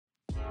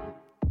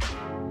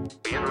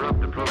We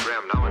interrupt the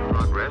program now in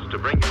progress to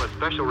bring you a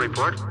special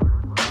report.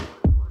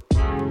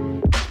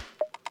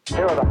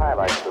 Here are the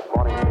highlights this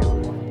morning's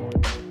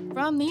news.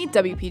 From the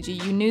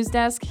WPGU News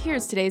Desk,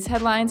 here's today's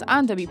headlines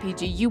on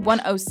WPGU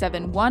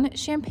 1071,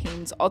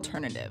 Champaign's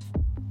Alternative.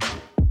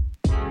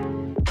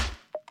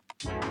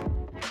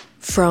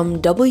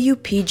 From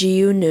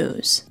WPGU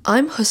News,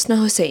 I'm Husna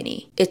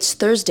Hosseini. It's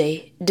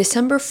Thursday,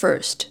 December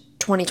 1st,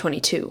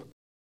 2022.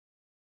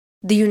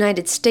 The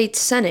United States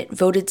Senate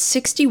voted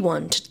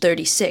 61 to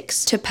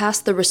 36 to pass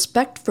the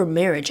Respect for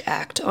Marriage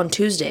Act on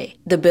Tuesday.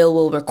 The bill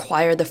will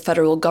require the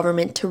federal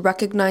government to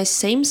recognize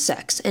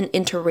same-sex and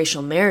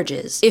interracial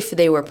marriages if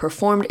they were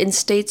performed in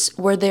states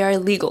where they are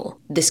legal.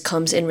 This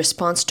comes in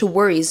response to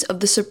worries of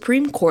the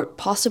Supreme Court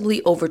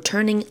possibly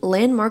overturning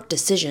landmark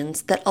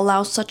decisions that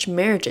allow such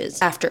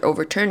marriages after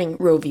overturning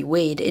Roe v.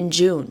 Wade in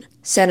June.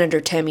 Senator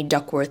Tammy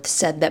Duckworth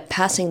said that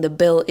passing the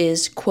bill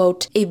is,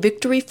 quote, a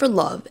victory for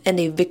love and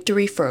a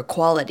victory for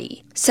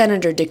equality.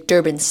 Senator Dick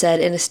Durbin said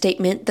in a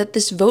statement that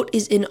this vote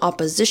is in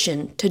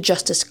opposition to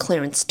Justice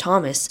Clarence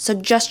Thomas'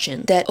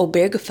 suggestion that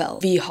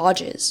Obergefell v.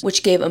 Hodges,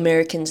 which gave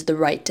Americans the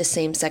right to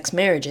same-sex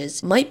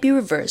marriages, might be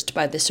reversed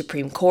by the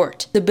Supreme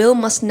Court. The bill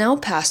must now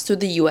pass through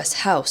the U.S.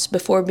 House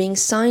before being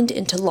signed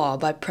into law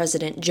by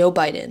President Joe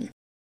Biden.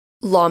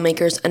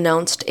 Lawmakers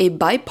announced a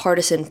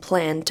bipartisan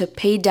plan to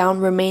pay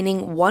down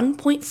remaining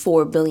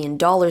 $1.4 billion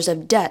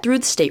of debt through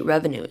the state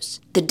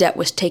revenues. The debt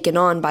was taken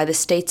on by the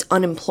state's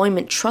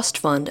unemployment trust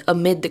fund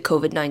amid the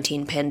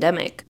COVID-19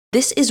 pandemic.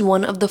 This is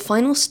one of the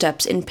final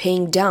steps in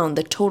paying down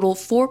the total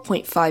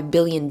 $4.5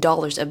 billion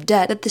of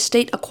debt that the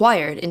state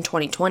acquired in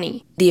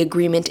 2020. The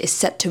agreement is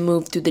set to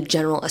move through the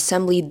General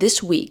Assembly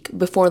this week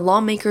before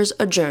lawmakers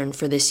adjourn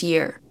for this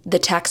year. The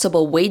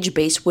taxable wage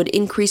base would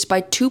increase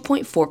by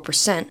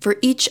 2.4% for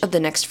each of the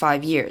next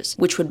 5 years,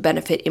 which would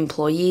benefit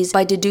employees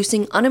by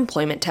deducing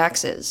unemployment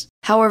taxes.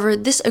 However,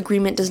 this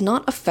agreement does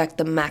not affect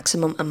the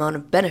maximum amount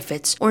of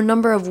benefits or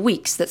number of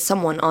weeks that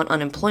someone on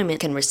unemployment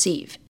can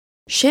receive.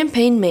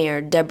 Champaign Mayor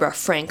Deborah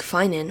Frank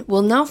Finan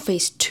will now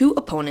face two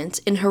opponents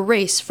in her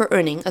race for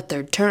earning a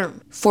third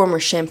term. Former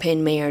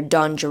Champaign Mayor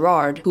Don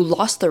Gerard, who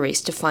lost the race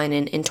to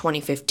Finan in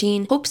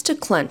 2015, hopes to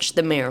clinch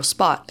the mayoral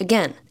spot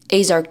again.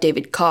 Azark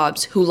David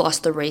Cobbs, who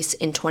lost the race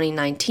in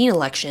 2019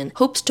 election,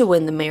 hopes to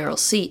win the mayoral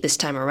seat this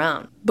time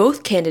around.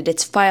 Both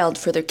candidates filed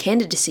for their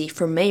candidacy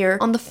for mayor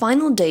on the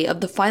final day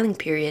of the filing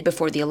period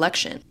before the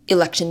election.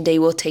 Election day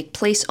will take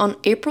place on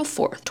April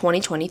 4,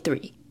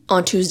 2023.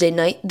 On Tuesday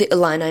night, the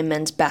Illini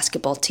men's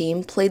basketball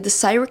team played the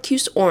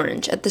Syracuse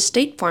Orange at the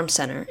State Farm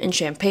Center in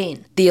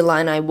Champaign. The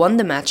Illini won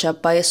the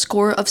matchup by a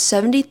score of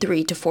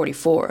 73 to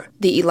 44.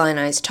 The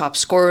Illini's top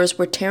scorers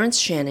were Terrence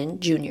Shannon,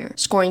 Jr.,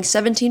 scoring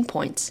 17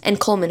 points, and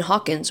Coleman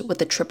Hawkins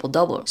with a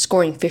triple-double,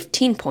 scoring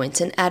 15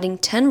 points and adding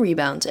 10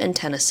 rebounds and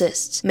 10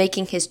 assists,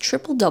 making his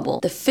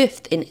triple-double the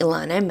fifth in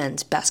Illini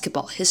men's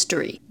basketball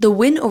history. The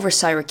win over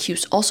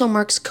Syracuse also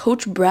marks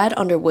Coach Brad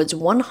Underwood's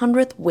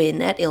 100th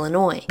win at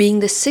Illinois,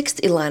 being the sixth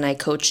Illini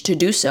coach to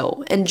do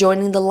so, and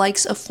joining the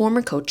likes of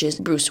former coaches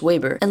Bruce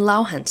Weber and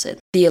Lau Henson.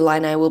 The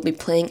Illini will be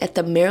playing at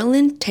the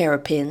Maryland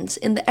Terrapins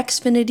in the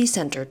Xfinity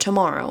Center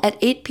tomorrow at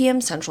 8 p.m.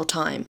 Central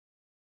Time.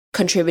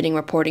 Contributing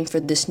reporting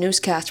for this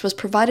newscast was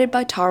provided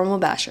by Tara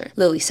Mobasher,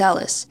 Lily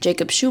Salas,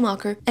 Jacob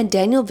Schumacher, and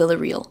Daniel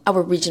Villarreal.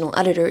 Our regional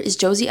editor is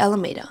Josie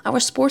Alameda, our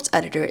sports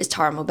editor is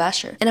Tara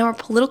Mobasher, and our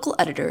political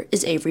editor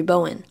is Avery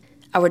Bowen.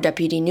 Our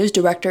deputy news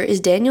director is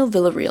Daniel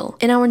Villarreal,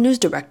 and our news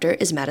director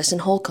is Madison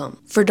Holcomb.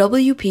 For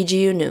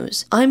WPGU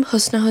News, I'm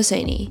Husna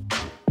Hosseini.